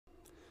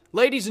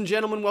Ladies and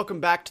gentlemen,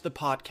 welcome back to the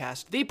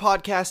podcast. The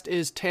podcast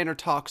is Tanner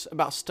Talks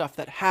about stuff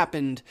that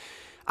happened.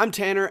 I'm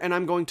Tanner, and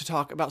I'm going to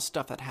talk about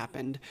stuff that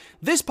happened.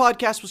 This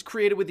podcast was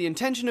created with the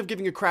intention of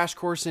giving a crash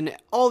course in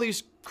all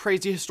these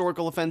crazy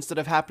historical events that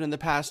have happened in the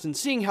past and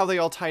seeing how they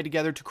all tie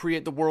together to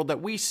create the world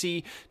that we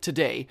see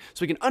today,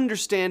 so we can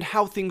understand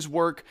how things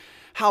work,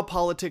 how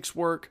politics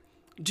work,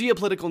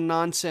 geopolitical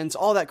nonsense,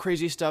 all that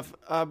crazy stuff,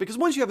 because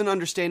once you have an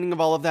understanding of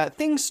all of that,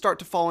 things start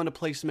to fall into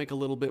place and make a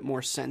little bit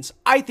more sense.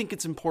 I think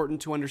it's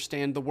important to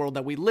understand the world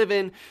that we live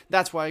in.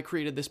 That's why I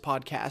created this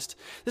podcast.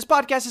 This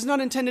podcast is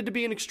not intended to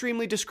be an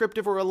extremely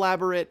descriptive or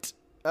elaborate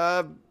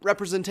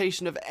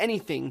representation of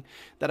anything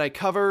that I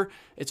cover.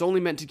 It's only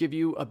meant to give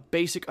you a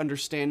basic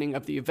understanding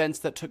of the events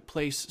that took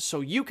place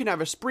so you can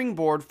have a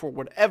springboard for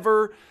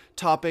whatever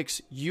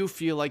topics you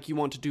feel like you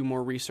want to do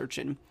more research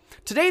in.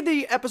 Today,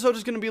 the episode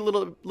is going to be a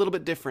little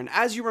bit different.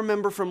 As you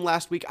remember from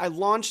last week, I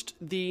launched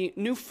the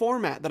new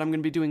format that I'm going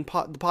to be doing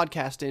the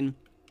podcast in.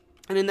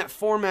 And in that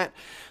format,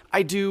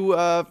 I do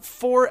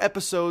 4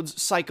 episodes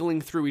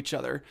cycling through each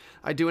other.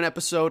 I do an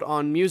episode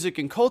on music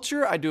and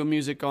culture. I do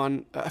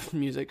an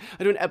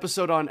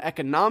episode on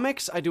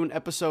economics. I do an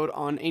episode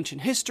on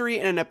ancient history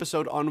and an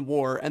episode on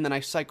war. And then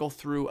I cycle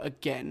through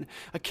again,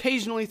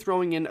 occasionally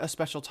throwing in a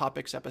special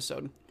topics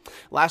episode.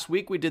 Last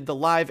week, we did the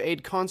Live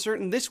Aid concert.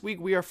 And this week,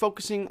 we are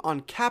focusing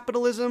on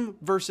capitalism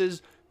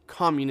versus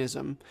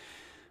communism.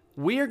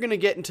 We are going to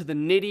get into the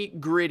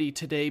nitty-gritty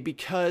today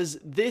because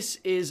this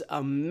is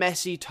a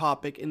messy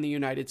topic in the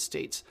United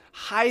States.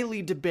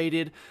 Highly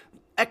debated.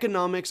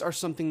 Economics are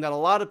something that a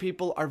lot of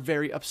people are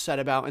very upset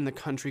about in the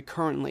country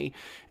currently.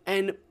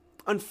 And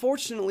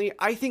unfortunately,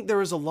 I think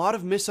there is a lot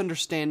of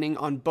misunderstanding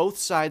on both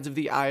sides of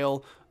the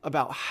aisle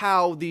about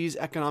how these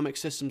economic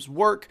systems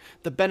work,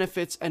 the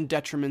benefits and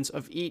detriments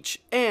of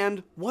each,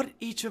 and what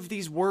each of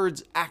these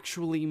words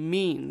actually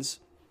means.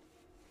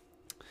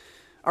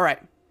 All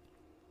right.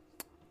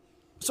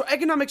 So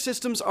economic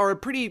systems are a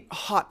pretty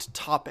hot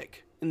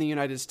topic in the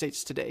United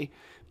States today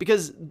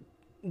because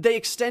they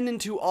extend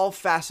into all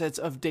facets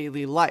of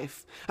daily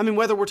life. I mean,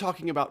 whether we're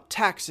talking about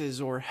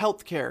taxes or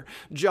healthcare,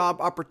 job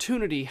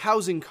opportunity,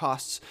 housing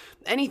costs,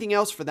 anything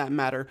else for that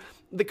matter,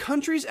 the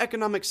country's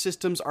economic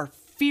systems are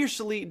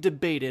fiercely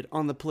debated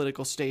on the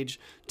political stage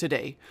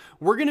today.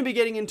 We're going to be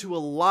getting into a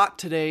lot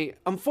today.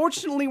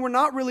 Unfortunately, we're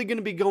not really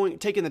going to be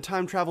taking the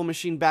time travel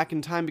machine back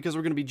in time because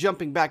we're going to be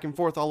jumping back and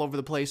forth all over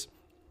the place.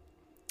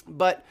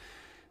 But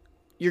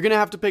you're going to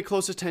have to pay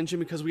close attention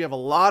because we have a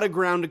lot of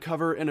ground to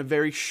cover in a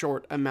very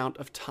short amount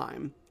of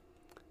time.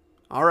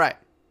 All right,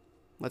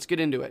 let's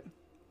get into it.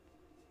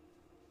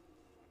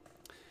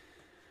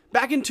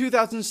 Back in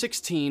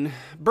 2016,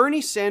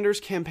 Bernie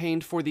Sanders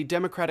campaigned for the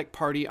Democratic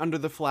Party under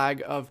the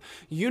flag of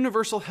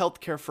universal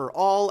health care for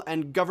all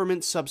and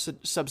government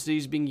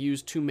subsidies being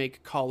used to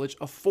make college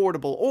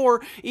affordable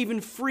or even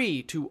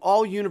free to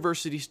all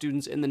university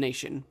students in the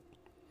nation.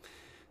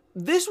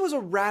 This was a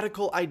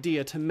radical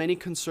idea to many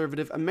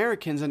conservative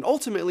Americans, and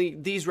ultimately,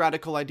 these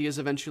radical ideas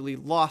eventually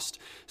lost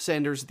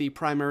Sanders the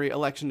primary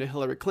election to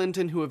Hillary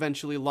Clinton, who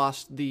eventually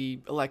lost the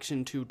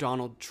election to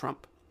Donald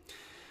Trump.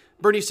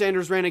 Bernie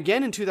Sanders ran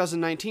again in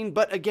 2019,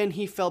 but again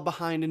he fell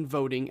behind in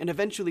voting and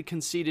eventually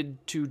conceded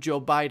to Joe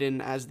Biden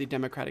as the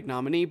Democratic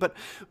nominee, but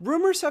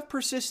rumors have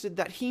persisted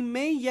that he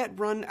may yet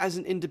run as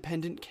an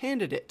independent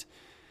candidate.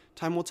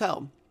 Time will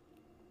tell.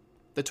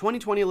 The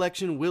 2020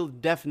 election will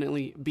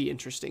definitely be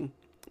interesting.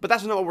 But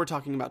that's not what we're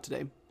talking about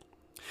today.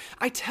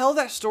 I tell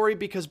that story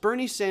because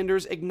Bernie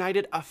Sanders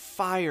ignited a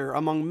fire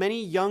among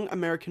many young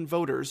American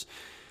voters,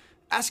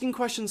 asking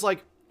questions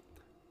like,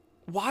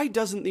 why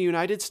doesn't the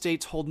United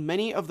States hold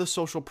many of the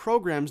social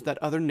programs that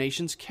other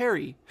nations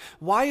carry?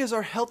 Why is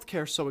our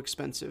healthcare so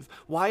expensive?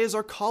 Why is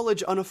our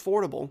college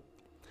unaffordable?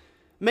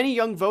 Many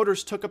young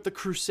voters took up the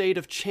crusade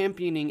of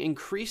championing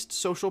increased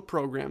social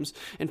programs,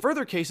 in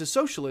further cases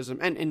socialism,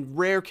 and in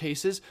rare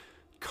cases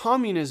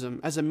communism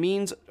as a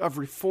means of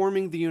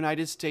reforming the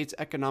United States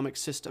economic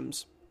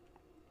systems.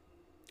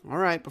 All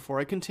right, before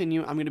I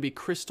continue, I'm going to be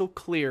crystal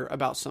clear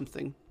about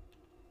something.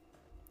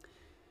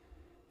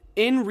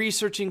 In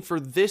researching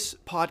for this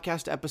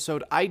podcast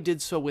episode, I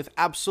did so with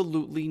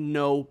absolutely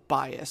no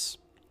bias.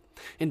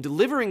 In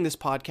delivering this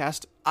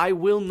podcast, I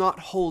will not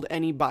hold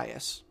any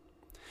bias.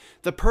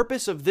 The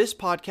purpose of this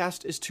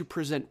podcast is to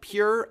present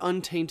pure,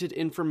 untainted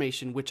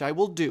information, which I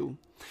will do.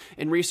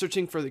 In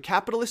researching for the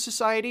capitalist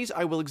societies,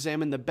 I will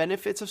examine the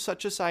benefits of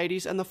such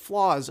societies and the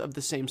flaws of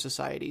the same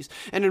societies.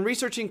 And in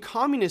researching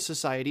communist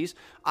societies,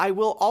 I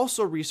will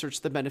also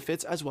research the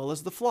benefits as well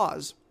as the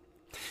flaws.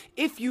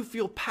 If you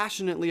feel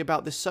passionately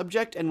about this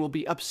subject and will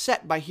be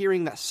upset by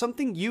hearing that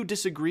something you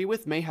disagree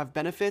with may have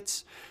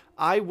benefits,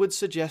 I would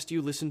suggest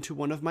you listen to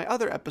one of my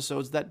other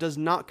episodes that does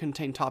not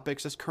contain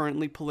topics as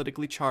currently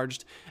politically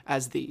charged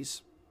as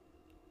these.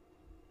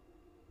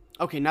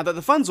 Okay, now that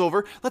the fun's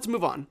over, let's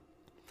move on.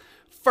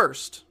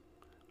 First,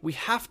 we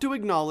have to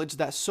acknowledge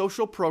that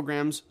social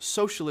programs,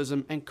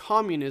 socialism, and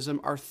communism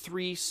are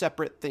 3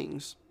 separate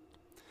things.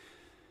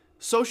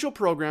 Social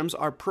programs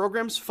are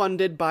programs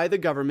funded by the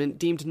government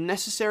deemed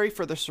necessary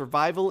for the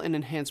survival and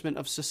enhancement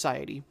of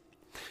society.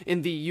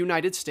 In the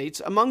United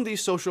States, among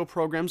these social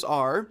programs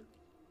are,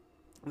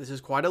 this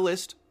is quite a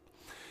list,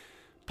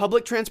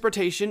 public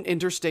transportation,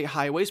 interstate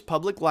highways,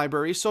 public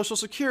libraries, Social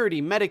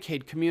Security,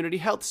 Medicaid, community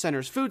health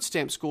centers, food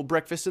stamps, school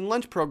breakfast and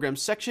lunch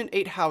programs, Section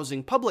 8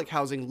 housing, public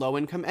housing,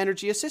 low-income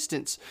energy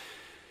assistance,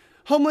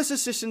 homeless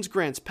assistance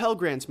grants, Pell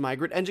Grants,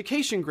 migrant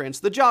education grants,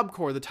 the Job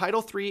Corps, the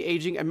Title III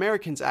Aging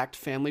Americans Act,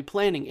 family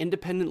planning,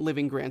 independent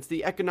living grants,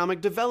 the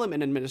Economic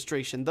Development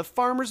Administration, the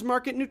Farmers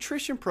Market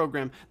Nutrition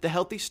Program, the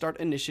Healthy Start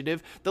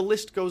Initiative. The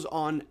list goes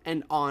on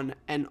and on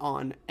and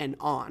on and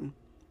on.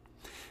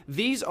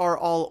 These are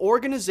all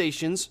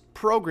organizations,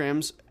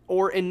 programs,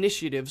 or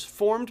initiatives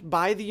formed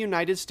by the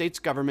United States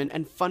government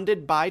and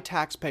funded by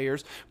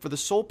taxpayers for the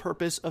sole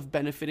purpose of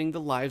benefiting the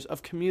lives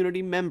of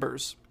community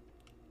members.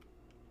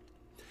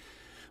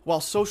 While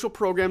social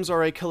programs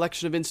are a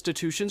collection of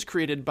institutions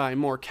created by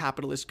more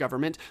capitalist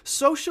government,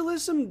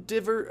 socialism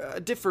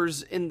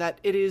differs in that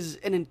it is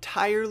an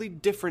entirely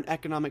different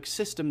economic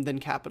system than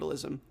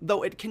capitalism,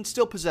 though it can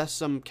still possess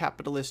some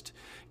capitalist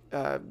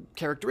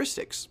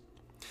characteristics.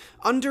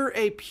 Under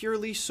a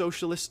purely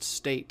socialist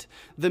state,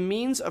 the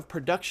means of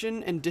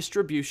production and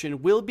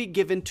distribution will be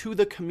given to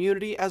the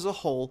community as a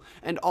whole,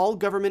 and all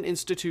government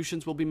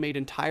institutions will be made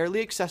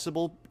entirely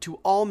accessible to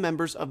all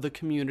members of the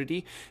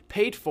community,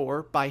 paid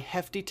for by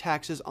hefty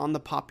taxes on the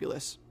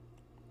populace.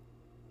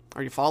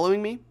 Are you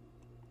following me?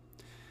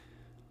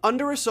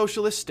 Under a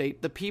socialist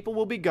state, the people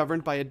will be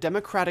governed by a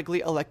democratically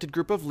elected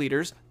group of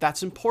leaders.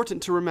 That's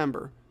important to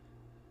remember.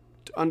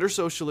 Under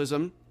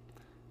socialism,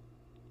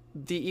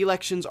 the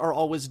elections are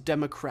always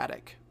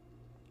democratic.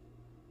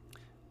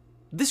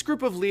 This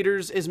group of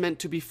leaders is meant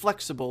to be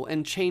flexible,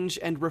 and change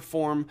and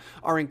reform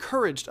are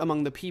encouraged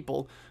among the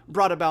people,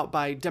 brought about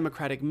by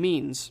democratic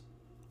means.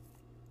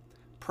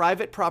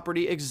 Private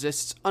property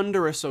exists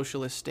under a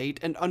socialist state,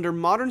 and under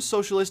modern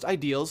socialist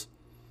ideals,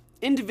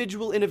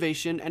 individual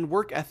innovation and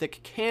work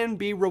ethic can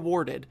be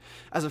rewarded,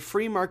 as a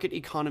free market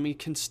economy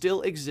can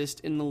still exist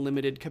in the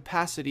limited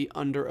capacity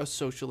under a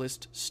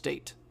socialist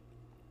state.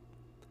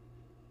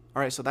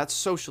 All right, so that's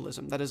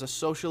socialism. That is a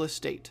socialist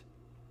state.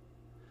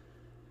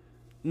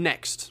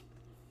 Next,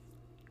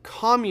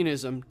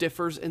 communism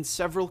differs in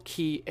several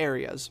key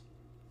areas.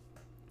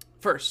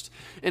 First,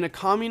 in a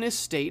communist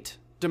state,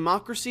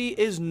 democracy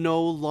is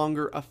no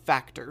longer a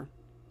factor.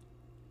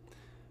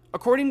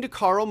 According to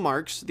Karl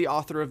Marx, the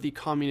author of the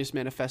Communist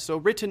Manifesto,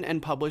 written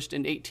and published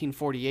in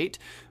 1848,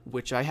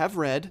 which I have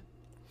read,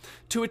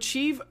 to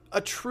achieve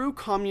a true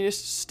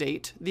communist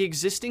state, the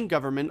existing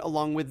government,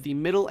 along with the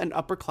middle and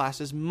upper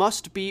classes,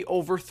 must be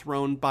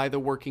overthrown by the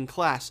working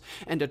class,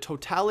 and a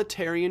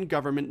totalitarian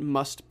government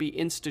must be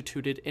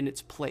instituted in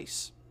its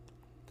place.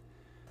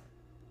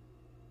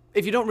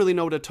 If you don't really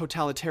know what a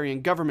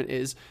totalitarian government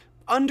is,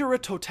 under a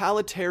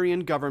totalitarian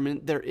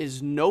government, there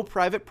is no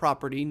private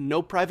property,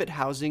 no private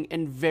housing,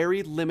 and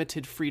very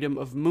limited freedom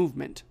of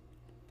movement.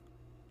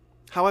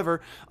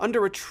 However,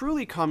 under a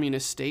truly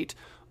communist state,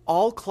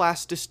 all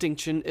class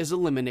distinction is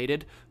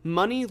eliminated,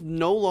 money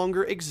no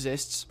longer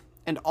exists,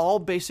 and all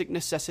basic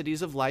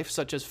necessities of life,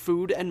 such as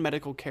food and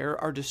medical care,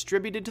 are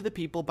distributed to the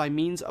people by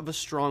means of a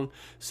strong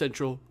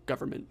central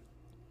government.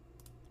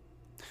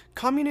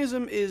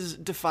 Communism is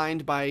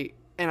defined by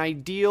an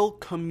ideal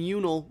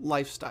communal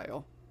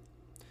lifestyle.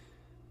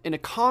 In a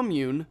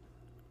commune,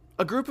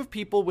 a group of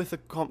people with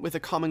a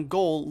common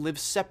goal live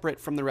separate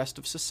from the rest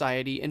of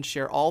society and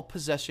share all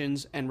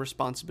possessions and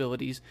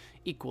responsibilities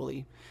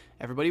equally.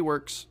 Everybody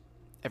works,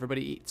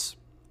 everybody eats.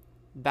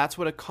 That's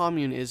what a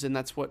commune is, and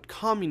that's what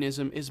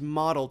communism is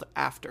modeled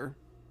after.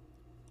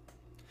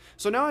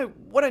 So now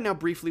what I now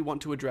briefly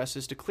want to address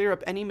is to clear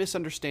up any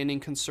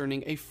misunderstanding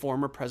concerning a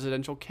former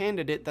presidential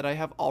candidate that I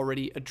have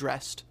already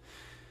addressed.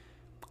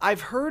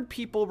 I've heard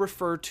people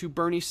refer to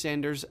Bernie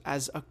Sanders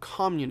as a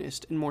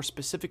communist, and more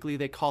specifically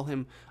they call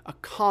him a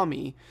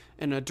commie,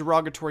 in a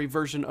derogatory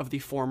version of the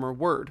former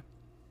word.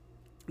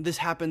 This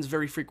happens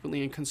very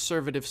frequently in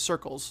conservative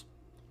circles.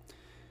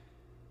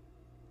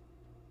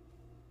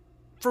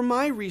 From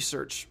my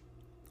research,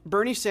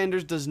 Bernie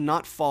Sanders does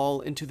not fall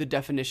into the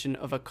definition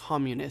of a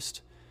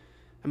communist.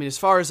 I mean, as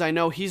far as I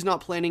know, he's not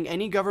planning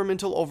any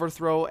governmental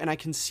overthrow, and I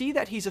can see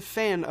that he's a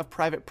fan of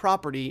private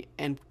property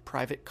and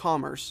private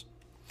commerce.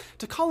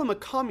 To call him a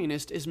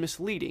communist is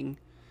misleading.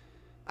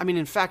 I mean,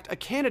 in fact, a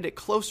candidate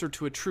closer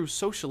to a true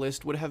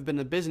socialist would have been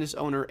the business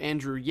owner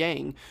Andrew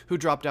Yang, who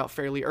dropped out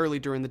fairly early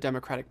during the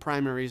Democratic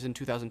primaries in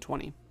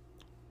 2020.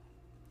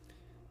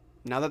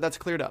 Now that that's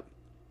cleared up.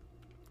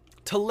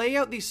 To lay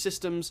out these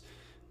systems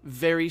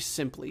very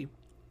simply,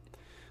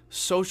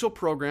 social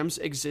programs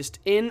exist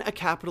in a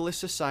capitalist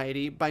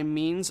society by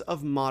means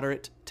of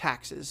moderate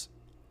taxes.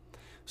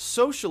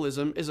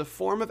 Socialism is a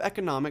form of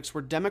economics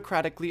where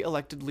democratically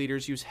elected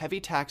leaders use heavy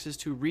taxes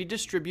to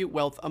redistribute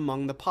wealth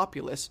among the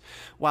populace,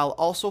 while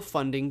also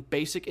funding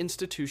basic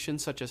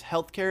institutions such as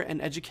healthcare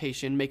and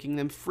education, making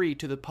them free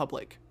to the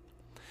public.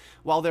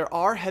 While there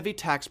are heavy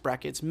tax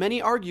brackets,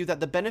 many argue that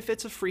the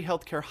benefits of free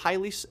healthcare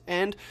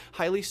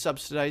highly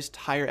subsidized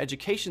higher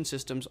education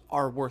systems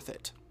are worth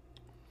it.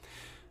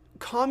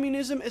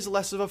 Communism is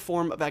less of a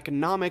form of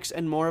economics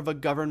and more of a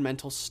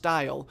governmental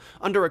style.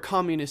 Under a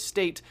communist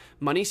state,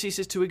 money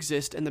ceases to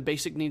exist and the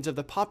basic needs of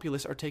the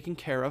populace are taken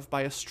care of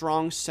by a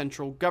strong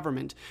central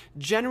government,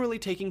 generally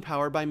taking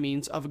power by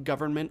means of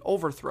government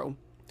overthrow.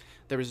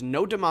 There is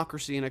no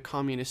democracy in a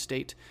communist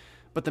state,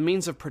 but the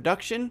means of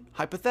production,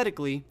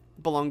 hypothetically,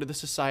 belong to the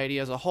society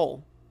as a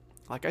whole.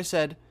 Like I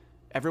said,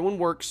 everyone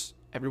works,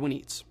 everyone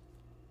eats.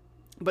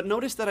 But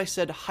notice that I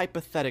said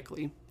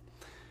hypothetically.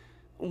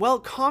 Well,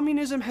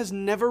 communism has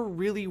never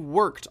really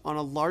worked on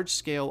a large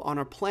scale on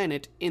our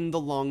planet in the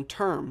long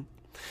term.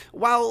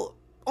 While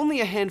only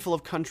a handful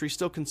of countries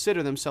still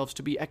consider themselves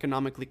to be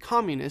economically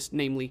communist,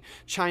 namely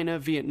China,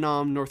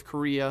 Vietnam, North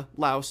Korea,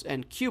 Laos,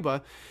 and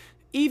Cuba,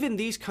 even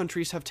these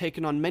countries have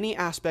taken on many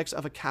aspects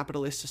of a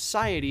capitalist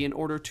society in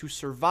order to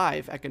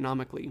survive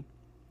economically.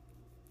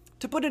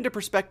 To put into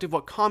perspective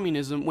what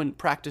communism, when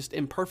practiced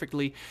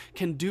imperfectly,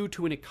 can do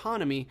to an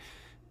economy,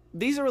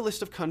 these are a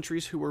list of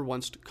countries who were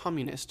once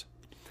communist.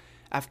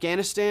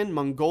 Afghanistan,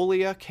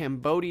 Mongolia,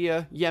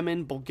 Cambodia,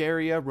 Yemen,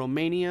 Bulgaria,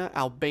 Romania,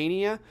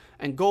 Albania,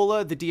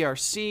 Angola, the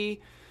DRC,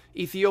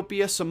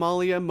 Ethiopia,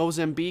 Somalia,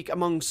 Mozambique,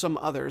 among some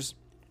others.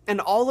 And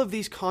all of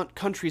these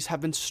countries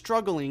have been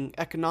struggling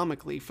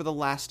economically for the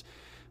last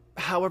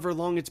however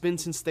long it's been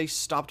since they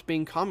stopped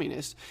being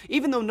communist,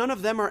 even though none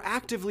of them are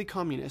actively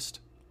communist.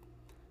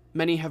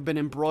 Many have been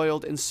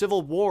embroiled in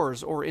civil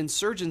wars or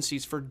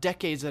insurgencies for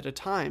decades at a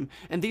time,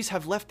 and these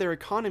have left their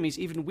economies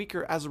even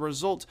weaker as a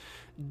result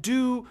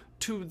due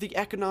to the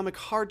economic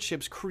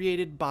hardships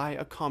created by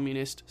a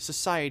communist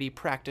society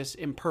practiced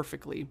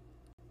imperfectly.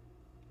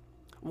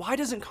 Why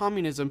doesn't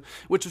communism,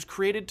 which was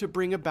created to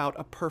bring about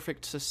a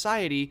perfect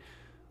society,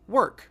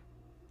 work?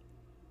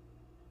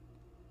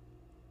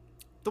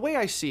 The way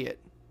I see it,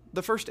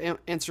 the first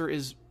answer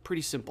is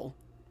pretty simple.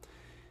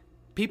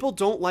 People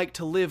don't like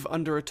to live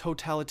under a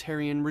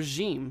totalitarian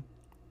regime.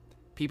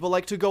 People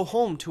like to go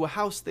home to a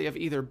house they have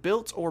either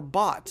built or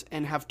bought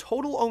and have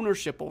total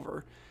ownership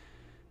over.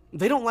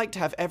 They don't like to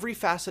have every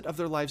facet of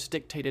their lives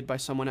dictated by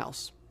someone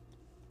else.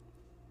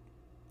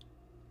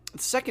 The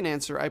second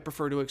answer I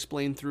prefer to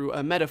explain through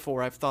a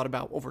metaphor I've thought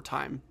about over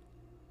time.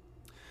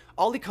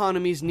 All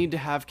economies need to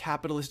have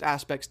capitalist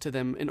aspects to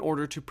them in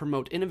order to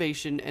promote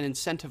innovation and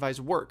incentivize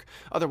work.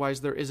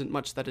 Otherwise, there isn't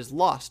much that is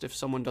lost if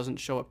someone doesn't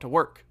show up to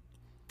work.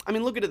 I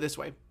mean, look at it this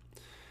way.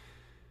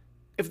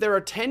 If there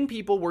are 10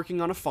 people working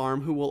on a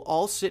farm who will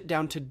all sit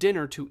down to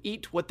dinner to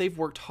eat what they've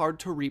worked hard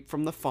to reap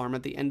from the farm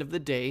at the end of the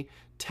day,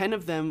 10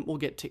 of them will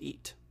get to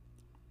eat.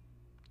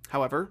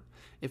 However,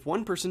 if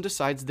one person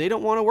decides they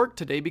don't want to work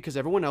today because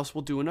everyone else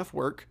will do enough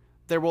work,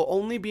 there will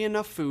only be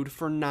enough food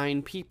for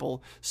 9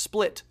 people,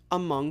 split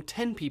among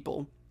 10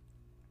 people.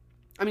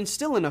 I mean,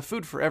 still enough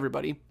food for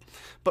everybody.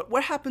 But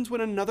what happens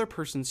when another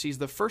person sees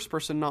the first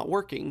person not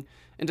working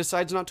and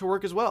decides not to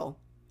work as well?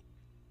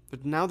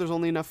 But now there's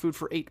only enough food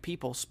for 8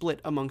 people, split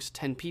amongst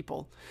 10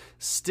 people.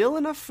 Still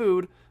enough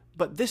food,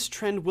 but this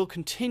trend will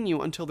continue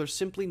until there's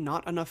simply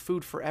not enough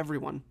food for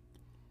everyone.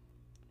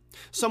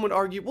 Some would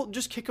argue, well,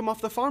 just kick them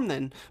off the farm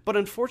then. But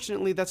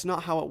unfortunately, that's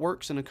not how it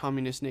works in a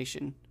communist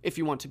nation, if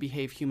you want to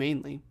behave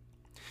humanely.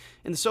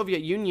 In the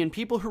Soviet Union,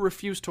 people who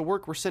refused to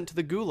work were sent to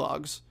the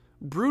gulags,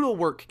 brutal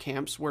work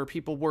camps where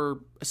people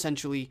were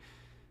essentially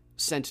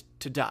sent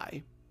to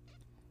die.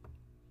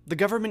 The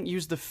government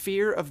used the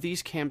fear of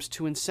these camps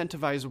to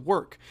incentivize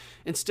work,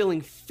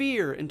 instilling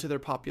fear into their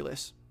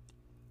populace.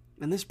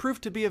 And this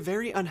proved to be a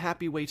very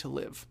unhappy way to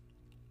live.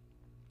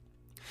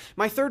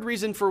 My third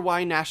reason for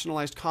why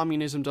nationalized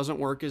communism doesn't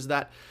work is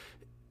that,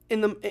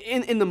 in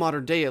the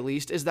modern day at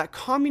least, is that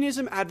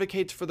communism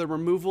advocates for the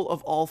removal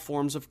of all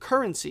forms of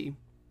currency.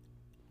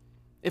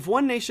 If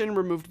one nation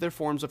removed their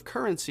forms of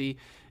currency,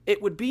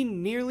 it would be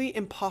nearly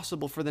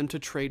impossible for them to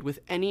trade with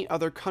any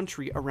other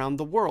country around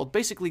the world,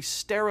 basically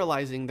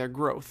sterilizing their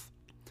growth.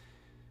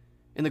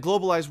 In the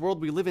globalized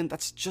world we live in,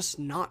 that's just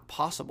not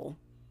possible.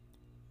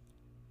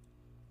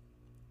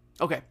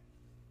 Okay,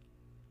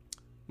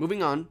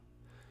 moving on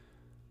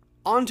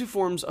to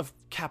forms of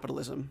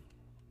capitalism.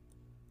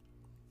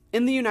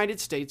 In the United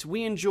States,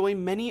 we enjoy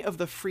many of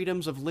the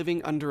freedoms of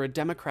living under a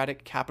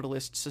democratic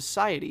capitalist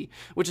society,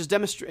 which is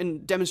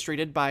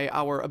demonstrated by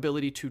our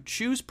ability to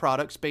choose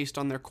products based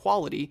on their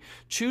quality,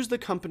 choose the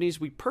companies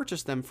we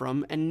purchase them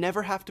from, and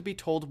never have to be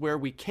told where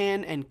we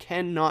can and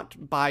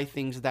cannot buy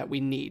things that we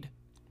need.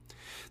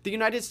 The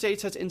United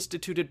States has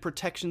instituted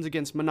protections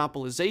against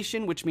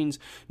monopolization, which means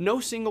no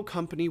single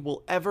company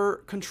will ever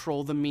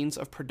control the means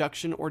of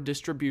production or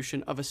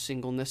distribution of a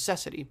single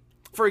necessity.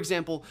 For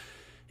example,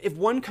 if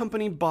one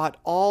company bought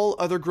all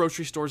other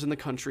grocery stores in the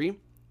country,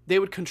 they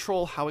would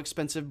control how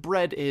expensive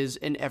bread is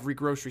in every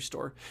grocery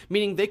store,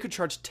 meaning they could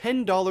charge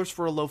 $10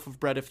 for a loaf of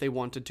bread if they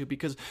wanted to,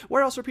 because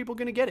where else are people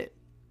going to get it?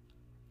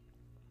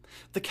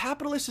 The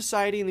capitalist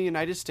society in the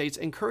United States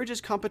encourages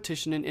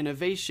competition and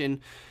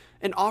innovation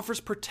and offers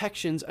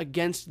protections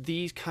against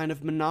these kind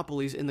of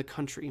monopolies in the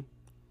country.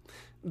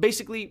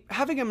 Basically,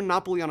 having a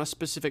monopoly on a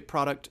specific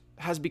product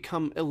has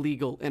become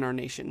illegal in our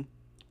nation.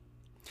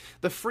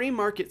 The free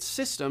market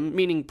system,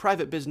 meaning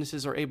private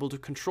businesses are able to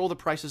control the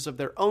prices of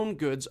their own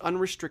goods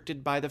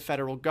unrestricted by the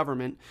federal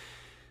government,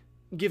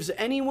 gives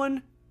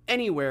anyone,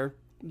 anywhere,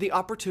 the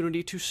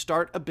opportunity to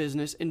start a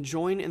business and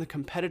join in the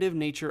competitive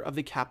nature of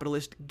the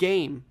capitalist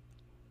game.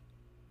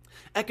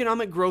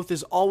 Economic growth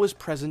is always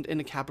present in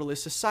a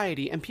capitalist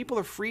society, and people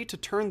are free to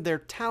turn their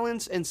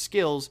talents and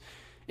skills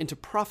into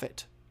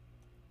profit.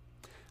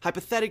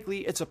 Hypothetically,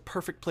 it's a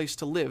perfect place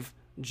to live.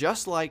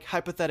 Just like,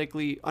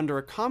 hypothetically, under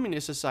a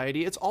communist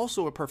society, it's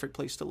also a perfect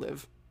place to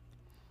live.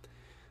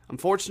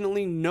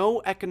 Unfortunately,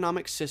 no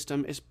economic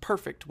system is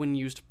perfect when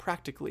used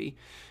practically,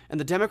 and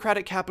the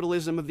democratic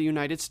capitalism of the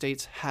United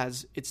States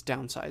has its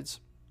downsides.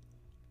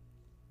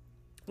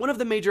 One of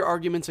the major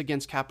arguments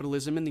against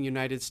capitalism in the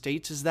United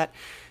States is that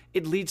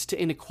it leads to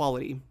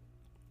inequality.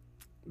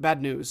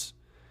 Bad news.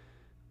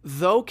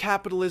 Though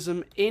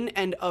capitalism in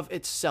and of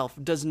itself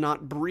does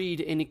not breed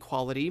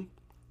inequality,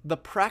 the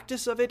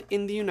practice of it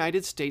in the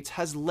United States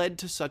has led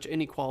to such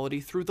inequality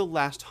through the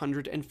last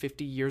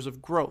 150 years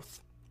of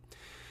growth.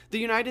 The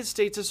United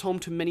States is home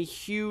to many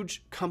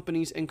huge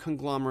companies and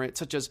conglomerates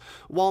such as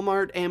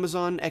Walmart,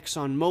 Amazon,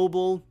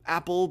 ExxonMobil,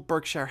 Apple,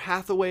 Berkshire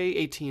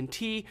Hathaway,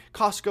 AT&T,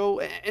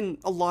 Costco, and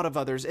a lot of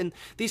others. And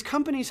these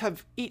companies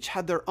have each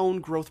had their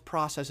own growth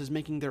processes,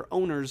 making their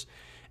owners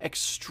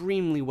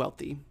extremely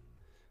wealthy.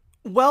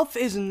 Wealth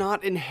is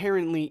not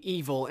inherently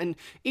evil, and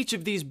each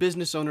of these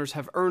business owners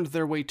have earned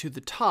their way to the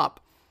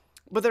top.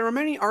 But there are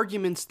many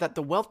arguments that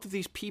the wealth of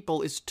these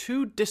people is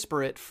too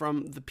disparate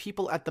from the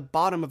people at the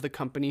bottom of the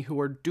company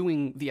who are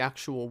doing the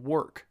actual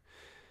work.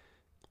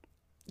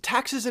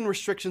 Taxes and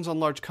restrictions on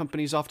large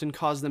companies often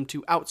cause them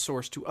to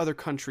outsource to other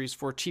countries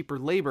for cheaper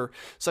labor,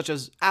 such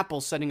as Apple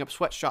setting up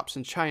sweatshops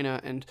in China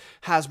and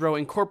Hasbro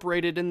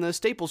Incorporated in the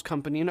Staples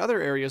Company in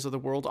other areas of the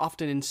world,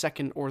 often in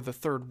second or the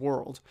third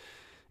world.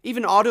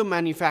 Even auto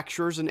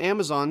manufacturers and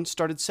Amazon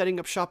started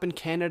setting up shop in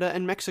Canada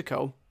and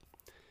Mexico.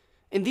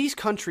 In these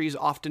countries,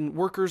 often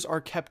workers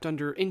are kept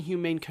under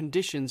inhumane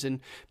conditions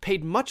and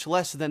paid much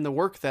less than the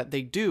work that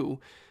they do,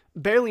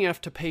 barely enough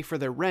to pay for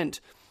their rent,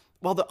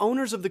 while the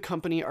owners of the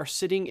company are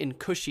sitting in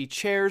cushy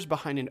chairs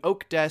behind an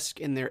oak desk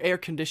in their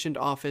air-conditioned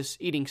office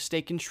eating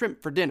steak and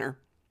shrimp for dinner.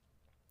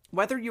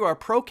 Whether you are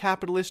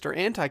pro-capitalist or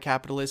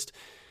anti-capitalist,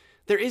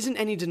 there isn't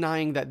any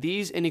denying that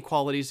these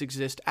inequalities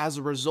exist as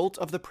a result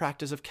of the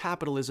practice of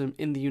capitalism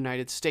in the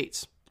United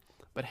States.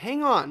 But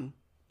hang on.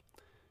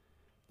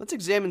 Let's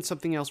examine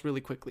something else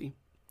really quickly.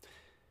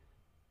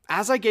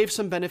 As I gave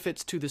some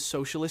benefits to the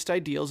socialist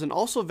ideals and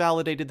also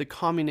validated the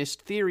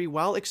communist theory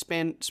while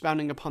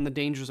expounding upon the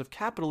dangers of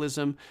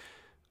capitalism,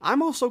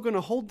 I'm also going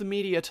to hold the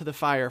media to the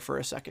fire for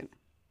a second.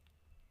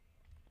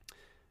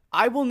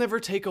 I will never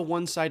take a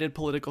one-sided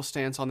political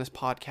stance on this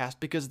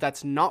podcast because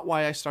that's not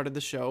why I started the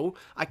show.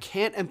 I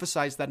can't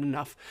emphasize that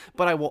enough,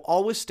 but I will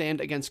always stand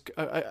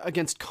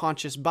against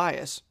conscious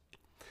bias.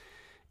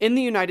 In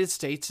the United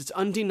States, it's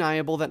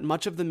undeniable that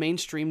much of the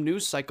mainstream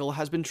news cycle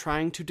has been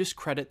trying to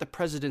discredit the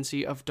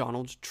presidency of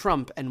Donald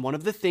Trump, and one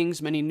of the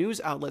things many news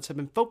outlets have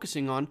been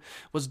focusing on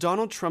was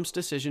Donald Trump's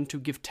decision to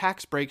give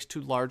tax breaks to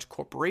large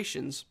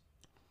corporations.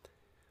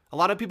 A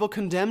lot of people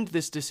condemned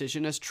this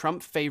decision as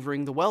Trump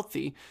favoring the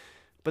wealthy,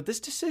 but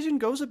this decision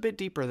goes a bit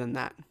deeper than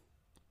that.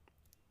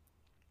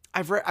 I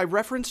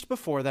referenced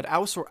before that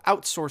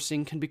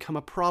outsourcing can become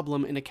a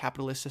problem in a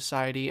capitalist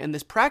society, and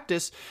this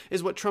practice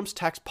is what Trump's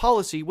tax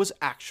policy was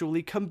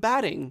actually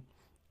combating.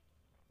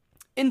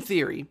 In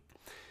theory,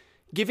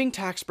 giving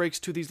tax breaks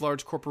to these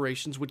large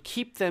corporations would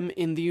keep them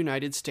in the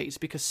United States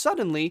because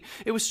suddenly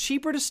it was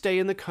cheaper to stay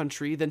in the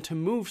country than to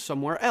move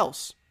somewhere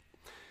else.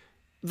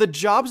 The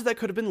jobs that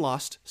could have been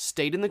lost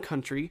stayed in the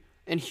country,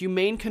 and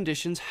humane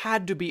conditions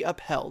had to be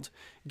upheld,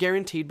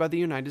 guaranteed by the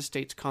United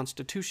States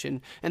Constitution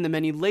and the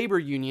many labor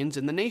unions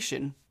in the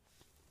nation.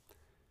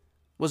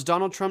 Was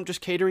Donald Trump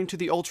just catering to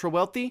the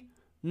ultra-wealthy?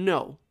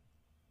 No,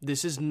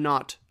 this is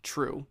not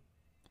true.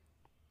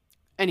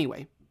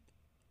 Anyway,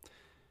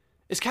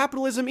 is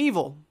capitalism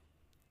evil?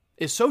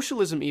 Is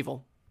socialism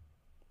evil?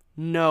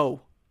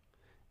 No.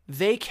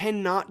 They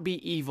cannot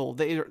be evil.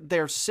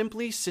 They're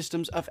simply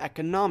systems of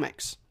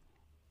economics.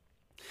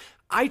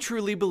 I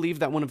truly believe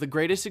that one of the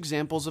greatest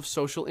examples of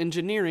social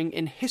engineering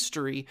in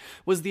history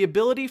was the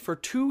ability for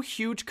two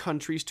huge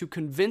countries to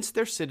convince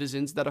their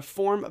citizens that a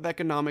form of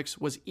economics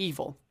was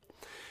evil.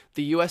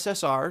 The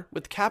USSR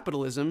with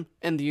capitalism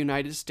and the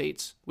United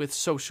States with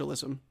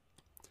socialism.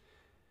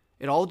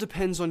 It all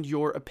depends on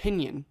your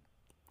opinion.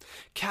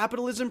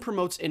 Capitalism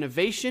promotes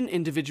innovation,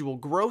 individual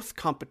growth,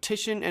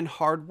 competition, and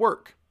hard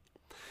work.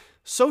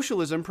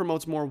 Socialism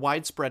promotes more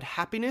widespread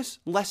happiness,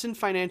 lessened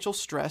financial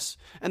stress,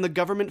 and the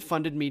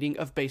government-funded meeting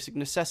of basic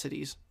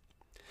necessities.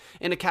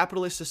 In a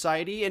capitalist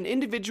society, an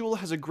individual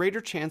has a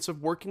greater chance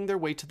of working their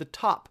way to the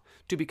top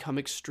to become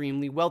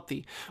extremely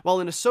wealthy, while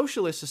in a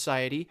socialist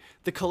society,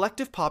 the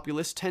collective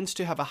populace tends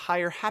to have a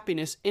higher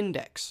happiness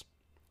index.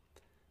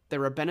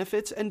 There are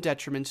benefits and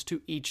detriments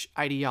to each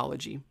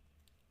ideology.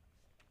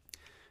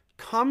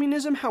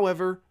 Communism,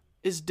 however,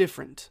 is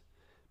different,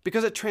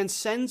 because it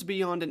transcends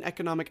beyond an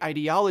economic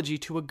ideology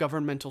to a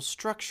governmental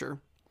structure.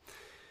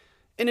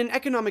 In an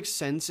economic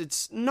sense,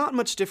 it's not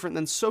much different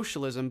than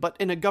socialism, but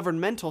in a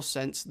governmental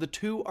sense, the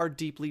two are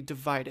deeply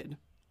divided.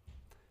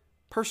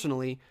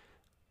 Personally,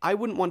 I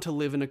wouldn't want to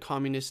live in a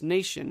communist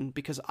nation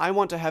because I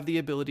want to have the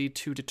ability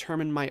to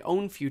determine my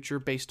own future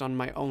based on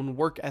my own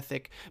work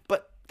ethic,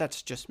 but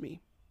that's just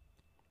me.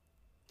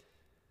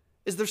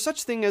 Is there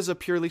such thing as a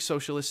purely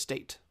socialist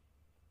state?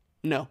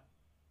 No,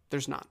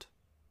 there's not.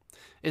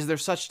 Is there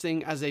such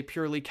thing as a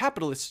purely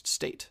capitalist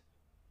state?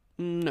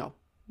 No,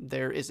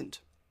 there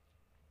isn't.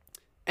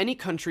 Any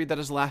country that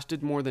has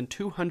lasted more than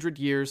 200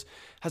 years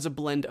has a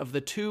blend of the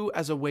two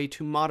as a way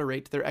to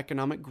moderate their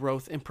economic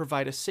growth and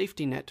provide a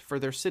safety net for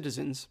their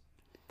citizens.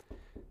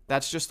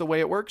 That's just the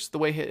way it works, the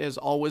way it has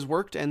always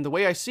worked, and the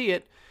way I see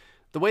it,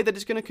 the way that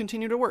it's going to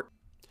continue to work.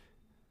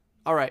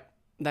 All right,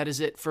 that is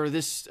it for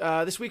this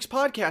week's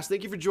podcast.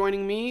 Thank you for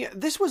joining me.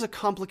 This was a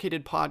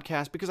complicated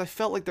podcast because I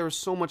felt like there was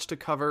so much to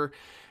cover,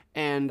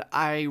 and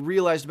I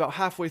realized about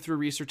halfway through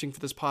researching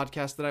for this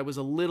podcast that I was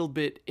a little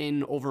bit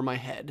in over my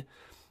head.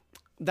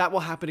 That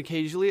will happen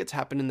occasionally. It's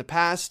happened in the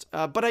past,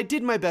 but I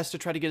did my best to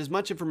try to get as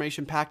much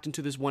information packed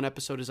into this one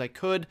episode as I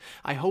could.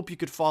 I hope you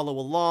could follow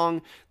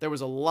along. There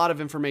was a lot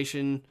of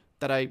information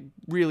that I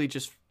really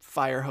just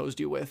fire-hosed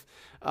you with.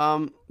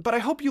 But I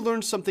hope you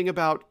learned something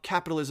about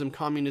capitalism,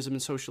 communism,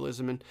 and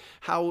socialism, and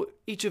how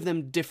each of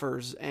them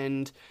differs,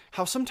 and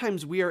how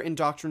sometimes we are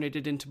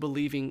indoctrinated into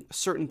believing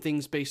certain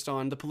things based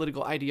on the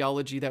political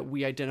ideology that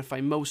we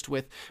identify most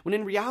with, when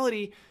in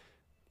reality,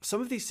 some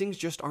of these things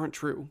just aren't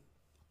true.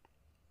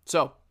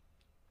 So,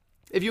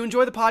 if you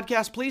enjoy the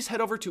podcast, please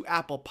head over to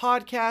Apple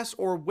Podcasts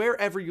or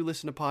wherever you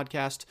listen to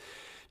podcasts.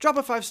 Drop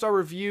a 5-star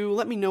review.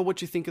 Let me know what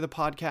you think of the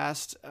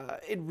podcast.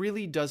 It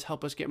really does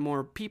help us get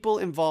more people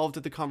involved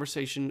in the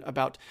conversation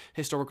about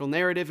historical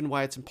narrative and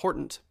why it's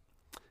important.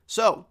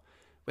 So,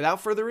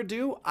 without further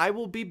ado, I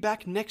will be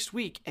back next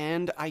week,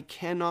 and I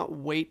cannot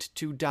wait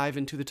to dive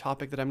into the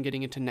topic that I'm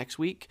getting into next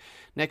week.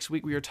 Next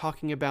week, we are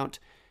talking about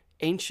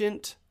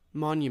ancient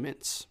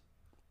monuments.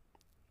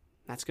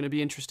 That's going to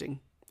be interesting.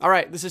 All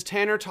right, this is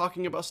Tanner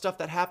talking about stuff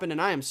that happened, and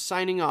I am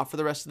signing off for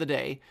the rest of the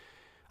day.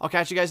 I'll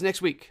catch you guys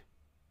next week.